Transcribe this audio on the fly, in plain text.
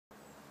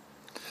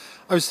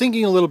I was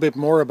thinking a little bit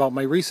more about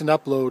my recent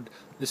upload,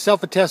 The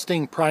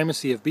Self-Attesting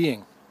Primacy of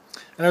Being.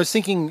 And I was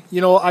thinking,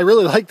 I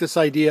really like this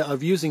idea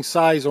of using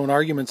Sai's own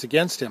arguments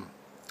against him.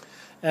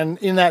 And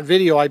in that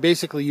video, I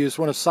basically used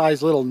one of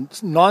Sai's little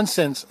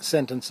nonsense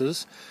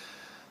sentences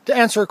to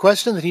answer a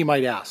question that he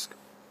might ask.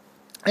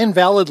 And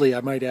validly,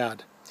 I might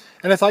add.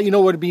 And I thought,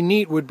 what would be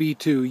neat would be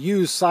to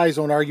use Sai's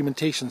own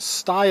argumentation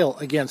style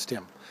against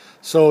him.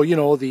 So,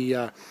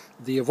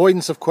 the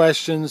avoidance of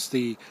questions,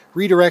 the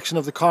redirection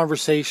of the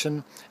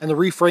conversation, and the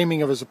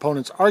reframing of his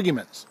opponent's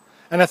arguments.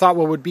 And I thought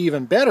what would be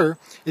even better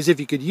is if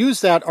you could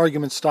use that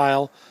argument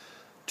style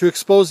to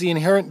expose the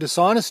inherent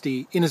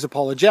dishonesty in his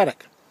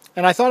apologetic.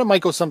 And I thought it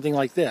might go something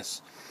like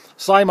this.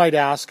 Sai might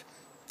ask,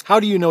 "How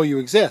do you know you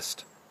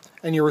exist?"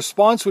 And your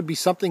response would be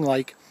something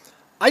like,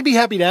 "I'd be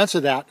happy to answer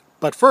that,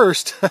 but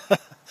first,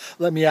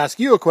 let me ask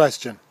you a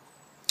question.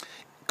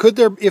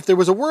 If there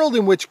was a world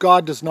in which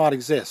God does not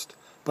exist,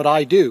 but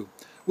I do,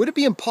 would it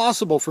be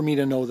impossible for me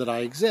to know that I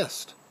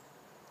exist?"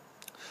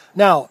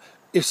 Now,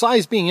 if Sai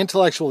is being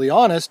intellectually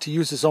honest, to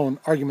use his own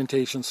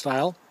argumentation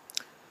style,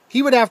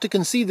 he would have to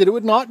concede that it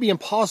would not be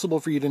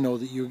impossible for you to know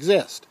that you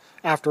exist.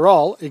 After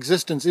all,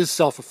 existence is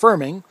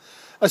self-affirming,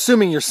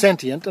 assuming you're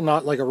sentient and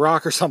not like a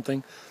rock or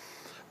something.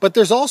 But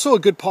there's also a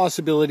good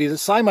possibility that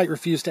Sai might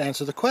refuse to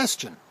answer the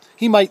question.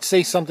 He might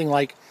say something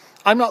like,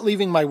 "I'm not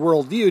leaving my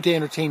worldview to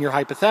entertain your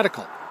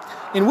hypothetical."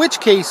 In which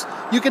case,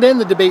 you could end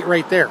the debate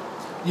right there.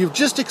 You've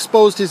just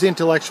exposed his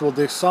intellectual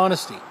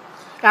dishonesty.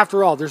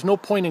 After all, there's no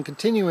point in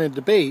continuing a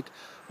debate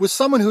with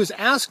someone who has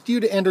asked you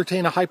to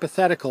entertain a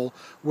hypothetical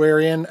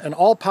wherein an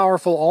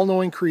all-powerful,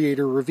 all-knowing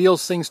creator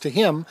reveals things to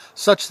him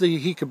such that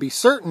he could be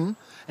certain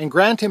and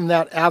grant him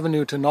that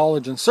avenue to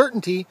knowledge and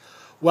certainty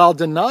while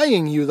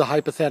denying you the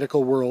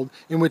hypothetical world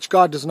in which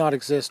God does not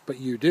exist but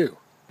you do.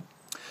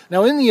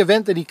 Now, in the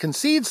event that he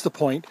concedes the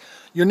point,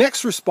 your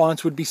next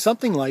response would be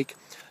something like,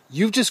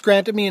 "You've just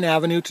granted me an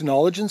avenue to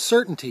knowledge and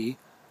certainty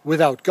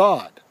without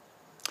God."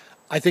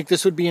 I think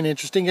this would be an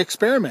interesting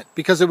experiment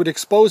because it would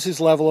expose his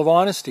level of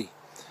honesty.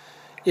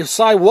 If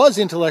Sai was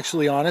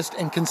intellectually honest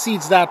and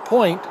concedes that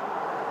point,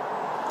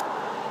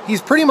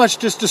 he's pretty much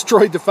just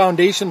destroyed the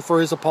foundation for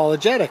his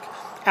apologetic.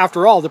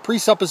 After all, the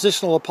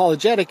presuppositional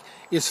apologetic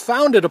is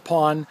founded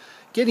upon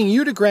getting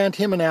you to grant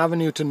him an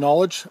avenue to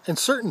knowledge and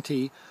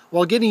certainty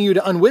while getting you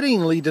to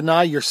unwittingly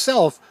deny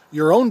yourself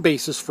your own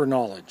basis for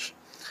knowledge.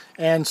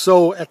 And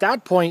so at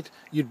that point,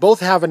 you'd both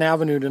have an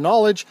avenue to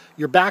knowledge,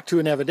 you're back to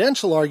an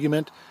evidential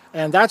argument,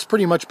 and that's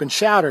pretty much been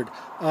shattered.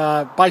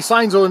 By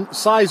Sai's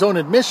own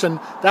admission,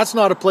 that's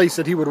not a place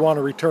that he would want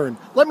to return.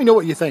 Let me know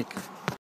what you think.